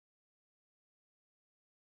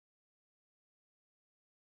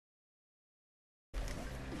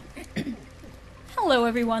Hello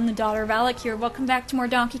everyone, the Daughter of Alec here. Welcome back to more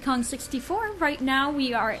Donkey Kong 64. Right now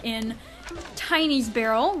we are in Tiny's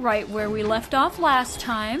barrel, right where we left off last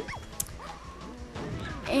time.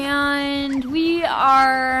 And we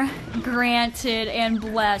are granted and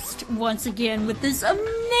blessed once again with this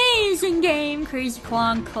amazing game, Crazy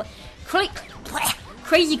Clong Clamor.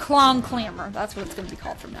 That's what it's going to be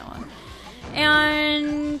called from now on.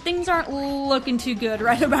 And things aren't looking too good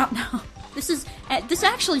right about now. This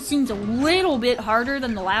actually seems a little bit harder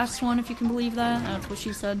than the last one, if you can believe that. That's what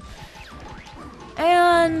she said.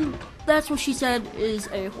 And that's what she said is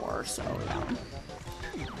a horror, so yeah.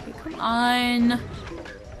 Okay, come on.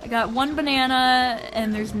 I got one banana,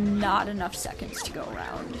 and there's not enough seconds to go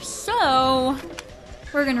around. So,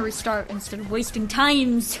 we're gonna restart instead of wasting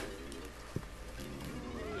times.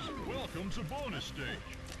 Welcome to bonus stage.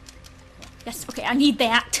 Yes, okay, I need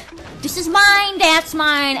that. This is mine, that's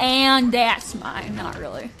mine, and that's mine. Not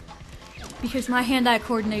really. Because my hand-eye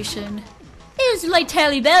coordination is like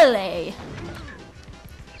Tellybelly.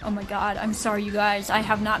 Oh my god, I'm sorry you guys. I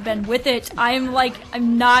have not been with it. I'm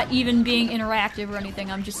not even being interactive or anything.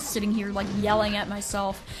 I'm just sitting here, like, yelling at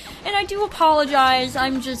myself. And I do apologize.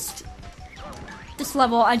 I'm just... This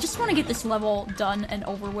level, I just want to get this level done and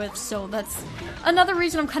over with, so that's another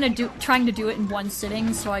reason I'm kind of trying to do it in one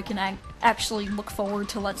sitting, so I can actually look forward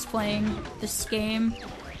to Let's Playing this game.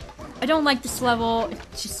 I don't like this level. It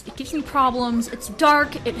gives me problems. It's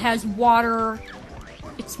dark. It has water.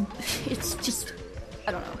 It's just...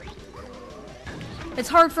 I don't know. It's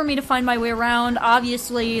hard for me to find my way around.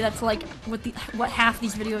 Obviously, that's like what half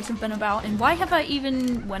these videos have been about. And why have I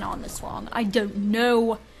even went on this long? I don't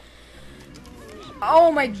know.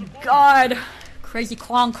 Oh my god. Crazy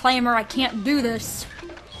Clong Clamor, I can't do this.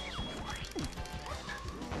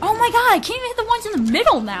 Oh my god, I can't even hit the ones in the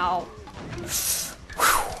middle now.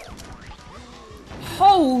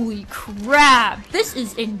 Holy crap, this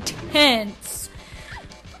is intense.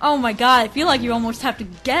 Oh my god, I feel like you almost have to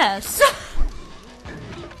guess.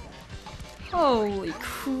 Holy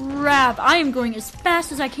crap, I am going as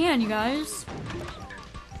fast as I can, you guys.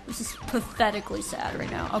 This is pathetically sad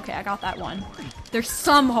right now. Okay, I got that one. There's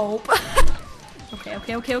some hope. Okay.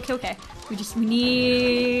 We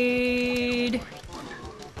need...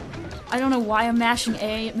 I don't know why I'm mashing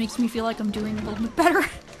A. It makes me feel like I'm doing a little bit better.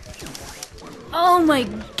 Oh my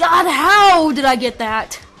god, how did I get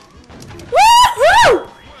that? Woohoo!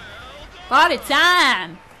 Party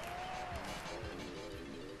time!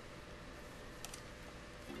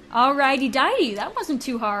 Alrighty-dighty, that wasn't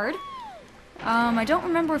too hard. I don't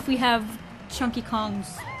remember if we have Chunky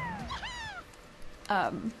Kong's,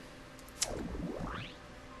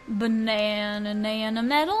 banana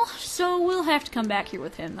medal, so we'll have to come back here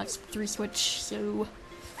with him. That's 3 switch, so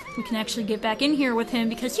we can actually get back in here with him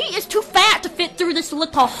because he is too fat to fit through this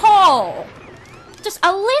little hole! Just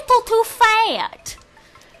a little too fat!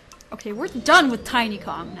 Okay, we're done with Tiny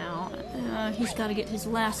Kong now. He's gotta get his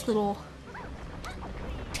last little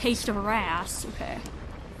taste of her ass. Okay.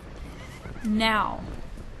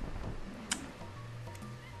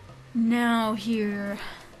 Now here,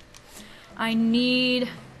 I need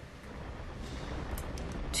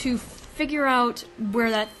to figure out where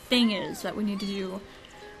that thing is that we need to do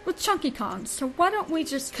with Chunky Kong. So why don't we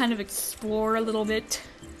just kind of explore a little bit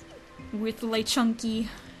with Le Chunky.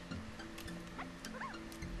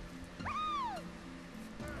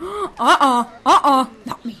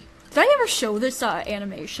 Not me. Did I ever show this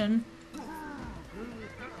animation?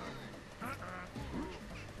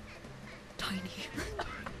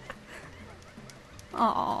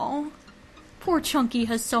 Aww. Poor Chunky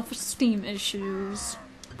has self-esteem issues.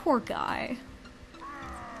 Poor guy.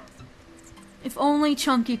 If only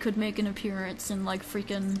Chunky could make an appearance in, like,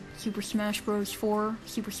 freaking Super Smash Bros. 4,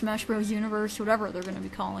 Super Smash Bros. Universe, whatever they're gonna be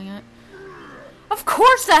calling it. Of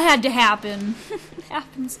course that had to happen! It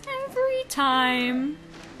happens every time.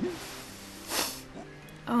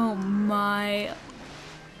 Oh my...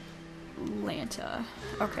 Lanta.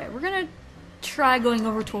 Okay, we're gonna try going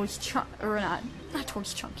over towards not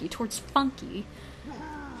towards Chunky, towards Funky.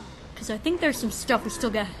 Because I think there's some stuff we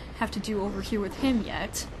still have to do over here with him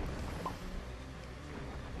yet.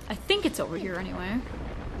 I think it's over here anyway.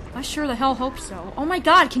 I sure the hell hope so. Oh my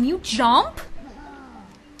god, can you jump?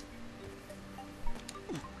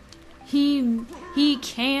 He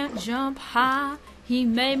can't jump high. He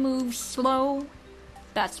may move slow.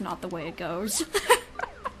 That's not the way it goes.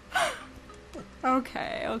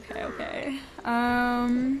 Okay.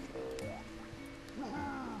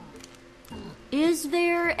 Is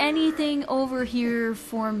there anything over here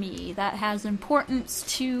for me that has importance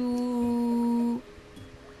to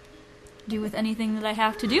do with anything that I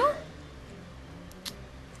have to do?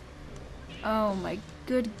 Oh my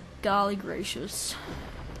good golly gracious.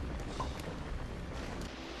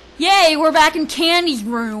 Yay, we're back in Candy's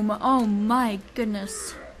room. Oh my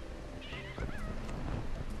goodness.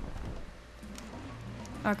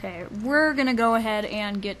 Okay, we're gonna go ahead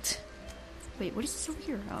and get... Wait, what is this over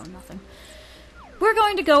here? Oh, nothing. We're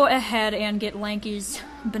going to go ahead and get Lanky's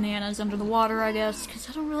bananas under the water, I guess, because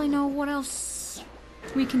I don't really know what else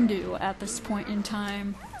we can do at this point in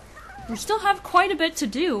time. We still have quite a bit to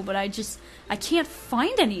do, but I can't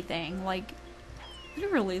find anything. Like,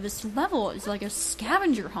 literally, this level is like a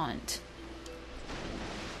scavenger hunt.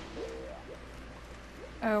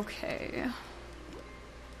 Okay.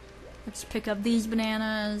 Let's pick up these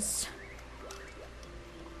bananas.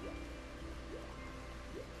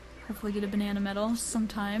 Hopefully get a banana medal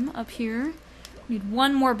sometime up here. Need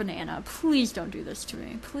one more banana. Please don't do this to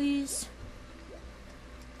me. Please.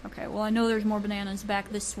 Okay, well I know there's more bananas back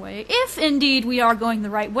this way. If indeed we are going the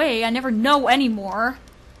right way. I never know anymore.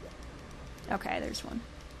 Okay, there's one.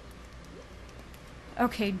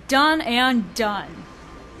 Okay, done and done.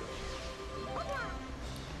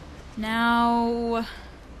 Now...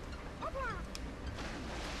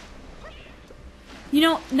 You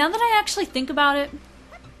know, now that I actually think about it,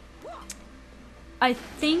 I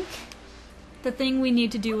think the thing we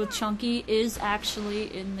need to do with Chunky is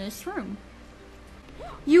actually in this room.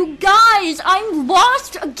 You guys, I'm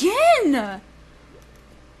lost again!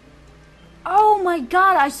 Oh my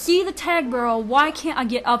god, I see the tag barrel. Why can't I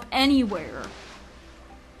get up anywhere?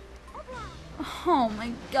 Oh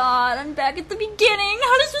my god, I'm back at the beginning.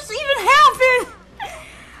 How does this even happen?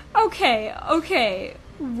 Okay, okay.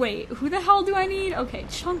 Wait, who the hell do I need? Okay,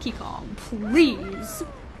 Chunky Kong, please.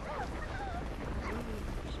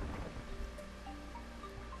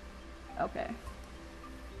 Okay.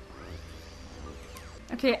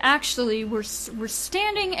 Okay, actually, we're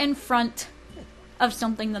standing in front of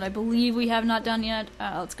something that I believe we have not done yet.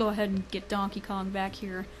 Let's go ahead and get Donkey Kong back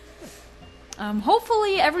here.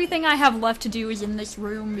 Hopefully everything I have left to do is in this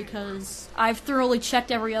room, because I've thoroughly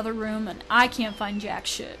checked every other room, and I can't find jack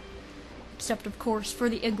shit. Except, of course, for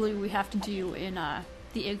the igloo we have to do in,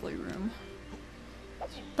 the igloo room.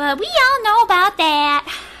 But we all know about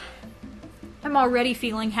that. I'm already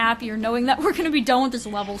feeling happier knowing that we're gonna be done with this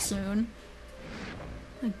level soon.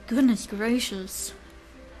 My goodness gracious.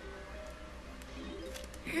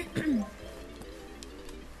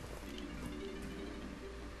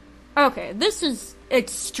 Okay, this is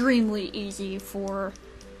extremely easy for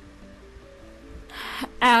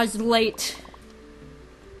as late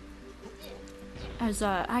as,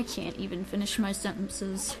 I can't even finish my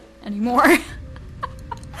sentences anymore.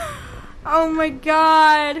 Oh my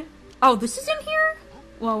god. Oh, this is in here?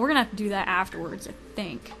 Well, we're gonna have to do that afterwards, I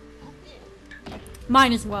think.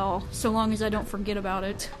 Might as well, so long as I don't forget about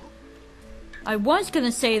it. I was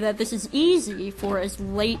gonna say that this is easy for as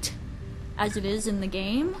late as it is in the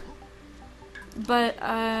game, but,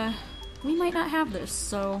 we might not have this,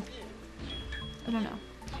 so I don't know.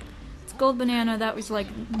 It's gold banana, that was like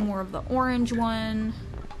more of the orange one.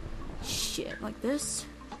 Shit, like this?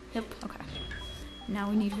 Yep, okay. Now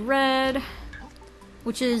we need red,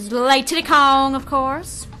 which is light to the Kong, of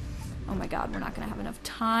course. Oh my god, we're not gonna have enough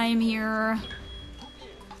time here.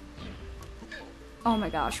 Oh my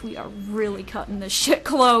gosh, we are really cutting this shit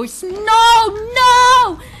close. No, no!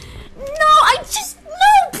 No, no, please,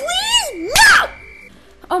 no!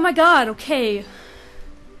 Oh my god, okay.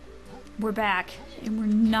 We're back, and we're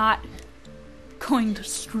not going to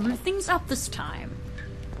screw things up this time.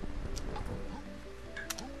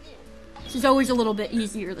 This is always a little bit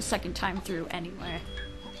easier the second time through anyway.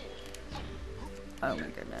 Oh my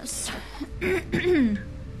goodness.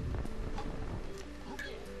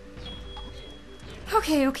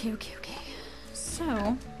 Okay.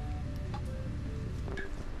 So...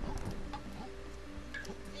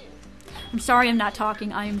 I'm sorry I'm not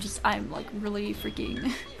talking, I'm like really freaking...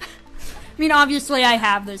 I mean, obviously I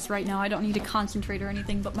have this right now, I don't need to concentrate or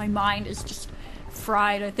anything, but my mind is just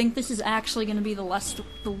fried. I think this is actually going to be the last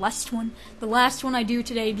one I do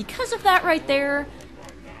today. Because of that right there,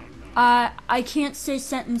 I can't say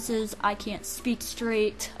sentences, I can't speak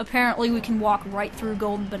straight. Apparently we can walk right through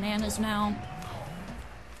golden bananas now.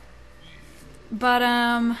 But,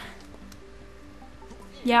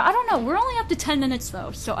 yeah, I don't know. We're only up to 10 minutes,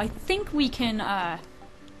 though, so I think we can,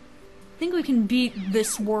 beat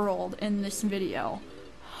this world in this video.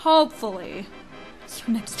 Hopefully. So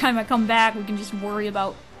next time I come back, we can just worry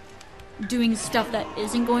about doing stuff that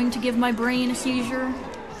isn't going to give my brain a seizure.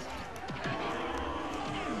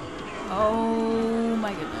 Oh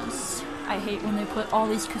my goodness. I hate when they put all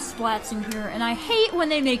these splats in here, and I hate when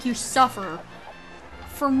they make you suffer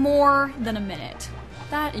for more than a minute.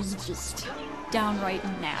 That is just downright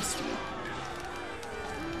nasty.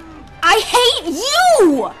 I hate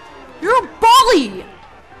you! You're a bully!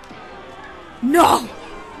 No!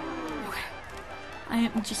 Okay.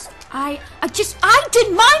 I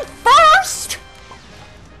did mine first!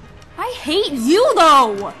 I hate you,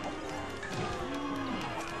 though!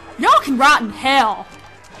 Y'all can rot in hell.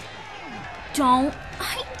 Don't.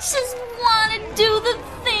 I just want to do the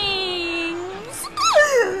things.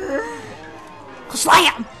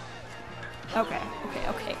 Slam! Okay.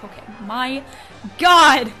 My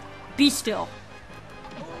God! Be still.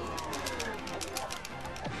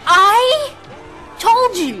 I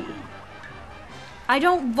told you! I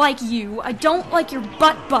don't like you. I don't like your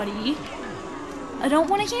butt buddy. I don't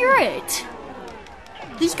want to hear it.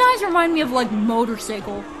 These guys remind me of like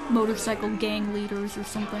motorcycle gang leaders or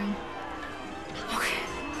something. Okay.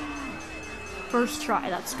 First try,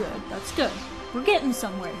 that's good. We're getting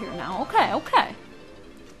somewhere here now. Okay.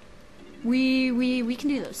 We can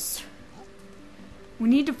do this. We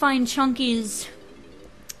need to find Chunky's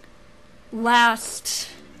last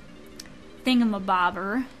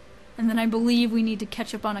thingamabobber, and then I believe we need to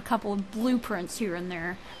catch up on a couple of blueprints here and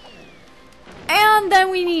there. And then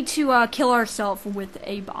we need to kill ourselves with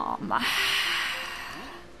a bomb. I'm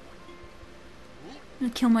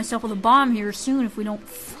gonna kill myself with a bomb here soon if we don't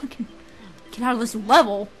fucking get out of this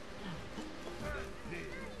level.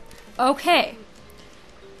 Okay.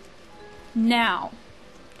 Now,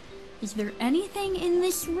 is there anything in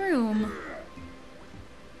this room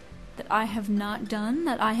that I have not done,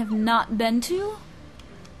 that I have not been to?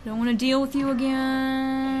 I don't want to deal with you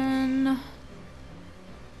again.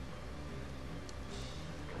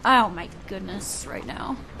 Oh my goodness, right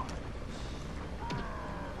now.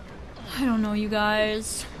 I don't know, you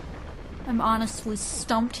guys. I'm honestly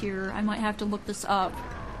stumped here. I might have to look this up.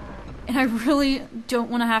 And I really don't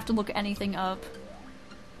want to have to look anything up.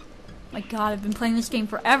 My God, I've been playing this game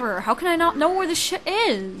forever. How can I not know where this shit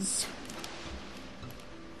is?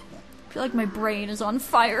 I feel like my brain is on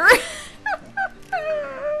fire.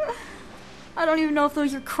 I don't even know if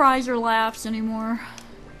those are cries or laughs anymore.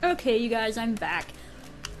 Okay, you guys, I'm back.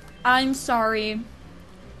 I'm sorry,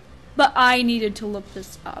 but I needed to look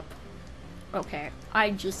this up. Okay, I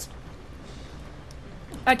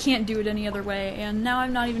can't do it any other way, and now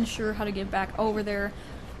I'm not even sure how to get back over there.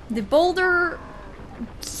 The boulder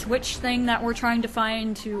switch thing that we're trying to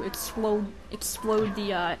find to explode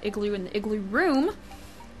the igloo in the igloo room.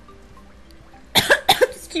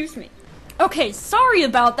 Excuse me. Okay, sorry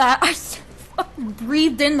about that. I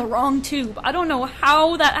breathed in the wrong tube. I don't know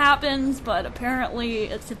how that happens, but apparently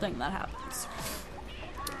it's a thing that happens.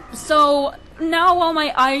 So, now while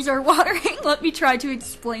my eyes are watering, let me try to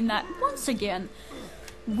explain that once again.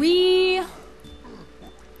 We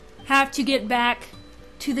have to get back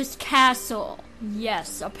to this castle.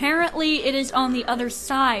 Yes, apparently it is on the other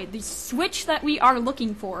side. The switch that we are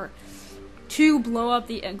looking for to blow up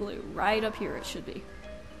the igloo. Right up here it should be.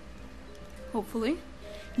 Hopefully.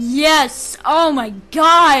 Yes! Oh my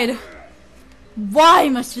God! Why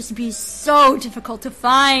must this be so difficult to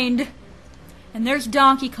find? And there's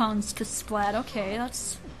Donkey Kong's Kasplat. Okay,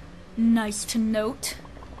 that's nice to note.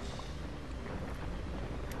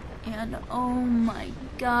 And oh my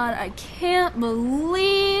God, I can't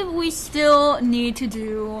believe we still need to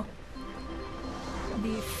do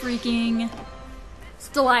the freaking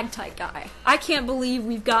stalactite guy. I can't believe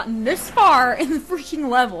we've gotten this far in the freaking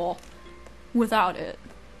level without it.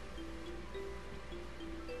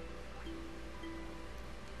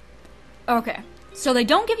 Okay, so they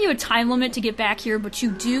don't give you a time limit to get back here, but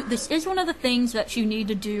you do. This is one of the things that you need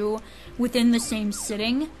to do within the same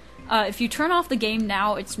sitting. If you turn off the game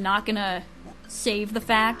now, it's not gonna save the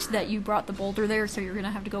fact that you brought the boulder there, so you're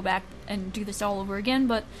gonna have to go back and do this all over again,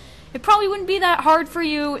 but it probably wouldn't be that hard for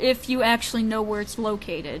you if you actually know where it's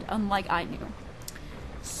located, unlike I knew.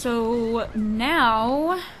 So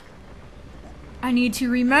now I need to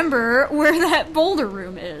remember where that boulder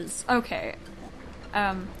room is. Okay.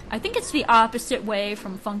 I think it's the opposite way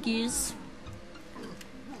from Funky's.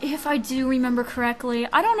 If I do remember correctly.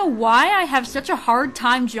 I don't know why I have such a hard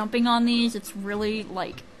time jumping on these. It's really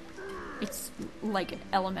like... It's like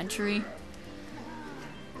elementary.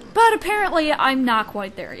 But apparently I'm not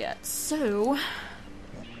quite there yet. So...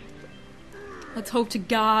 let's hope to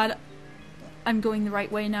God I'm going the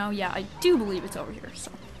right way now. Yeah, I do believe it's over here,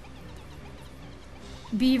 so...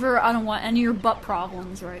 Beaver, I don't want any of your butt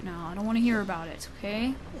problems right now. I don't want to hear about it,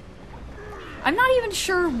 okay? I'm not even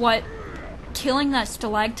sure what killing that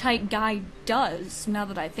stalactite guy does, now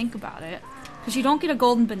that I think about it. Because you don't get a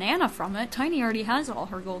golden banana from it. Tiny already has all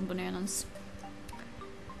her golden bananas.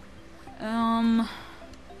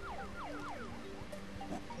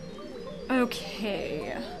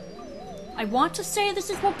 Okay. I want to say this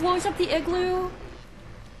is what blows up the igloo.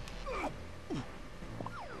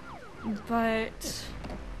 But...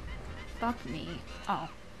 fuck me. Oh.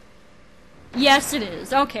 Yes, it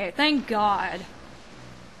is. Okay, thank God.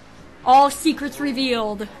 All secrets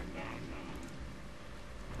revealed.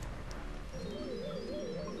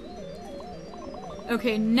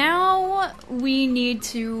 Okay, now we need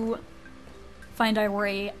to find our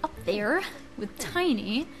way up there with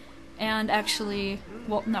Tiny, and actually,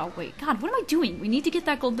 well, no, wait, God, what am I doing? We need to get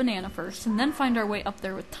that gold banana first, and then find our way up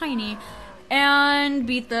there with Tiny, and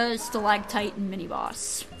beat the stalactite and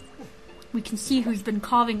mini-boss. We can see who's been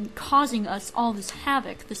causing us all this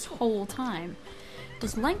havoc this whole time.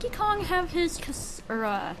 Does Lanky Kong have his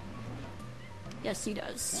yes, he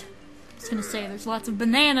does. I was gonna say, there's lots of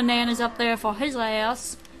banana nanas up there for his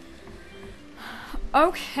ass.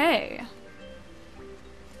 Okay.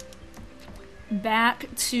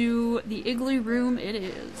 Back to the igloo room it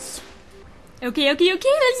is. Okay, let's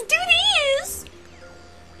do this!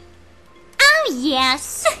 Oh,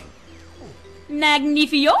 yes!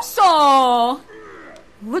 Magnificioso!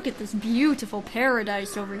 Look at this beautiful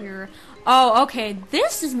paradise over here. Oh, okay,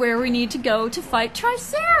 this is where we need to go to fight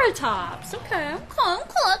Triceratops. Okay,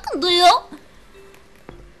 deal.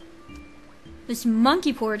 This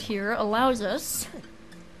monkey port here allows us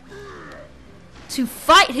to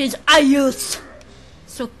fight his ass.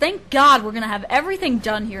 So thank God we're gonna have everything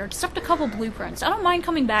done here, except a couple blueprints. I don't mind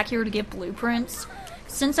coming back here to get blueprints,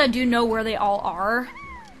 since I do know where they all are.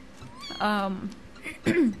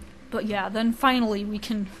 But yeah, then finally we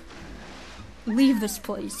can leave this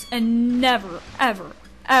place and never, ever,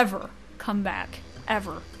 ever come back.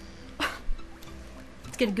 Ever.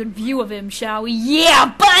 Let's get a good view of him, shall we?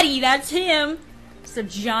 Yeah, buddy, that's him! It's a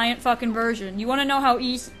giant fucking version. You wanna know how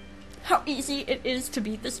easy it is to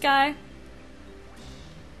beat this guy?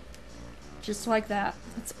 Just like that.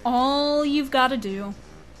 That's all you've gotta do.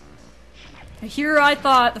 Here I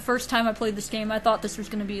thought, the first time I played this game, I thought this was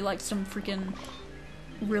gonna be like some freaking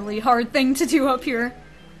really hard thing to do up here.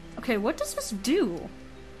 Okay, what does this do?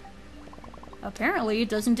 Apparently it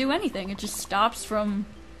doesn't do anything. It just stops from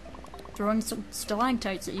throwing some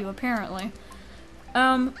stalactites at you, apparently.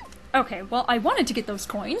 Okay, well, I wanted to get those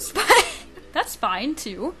coins, but that's fine,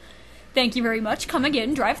 too. Thank you very much. Come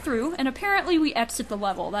again, drive through, and apparently we exit the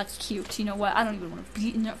level. That's cute. You know what? I don't even want to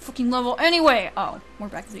be in that fucking level anyway. Oh, we're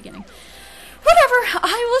back at the beginning. Whatever,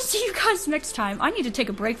 I will see you guys next time. I need to take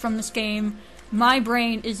a break from this game. My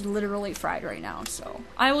brain is literally fried right now, so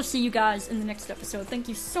I will see you guys in the next episode. Thank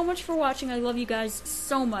you so much for watching. I love you guys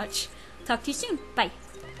so much. Talk to you soon. Bye.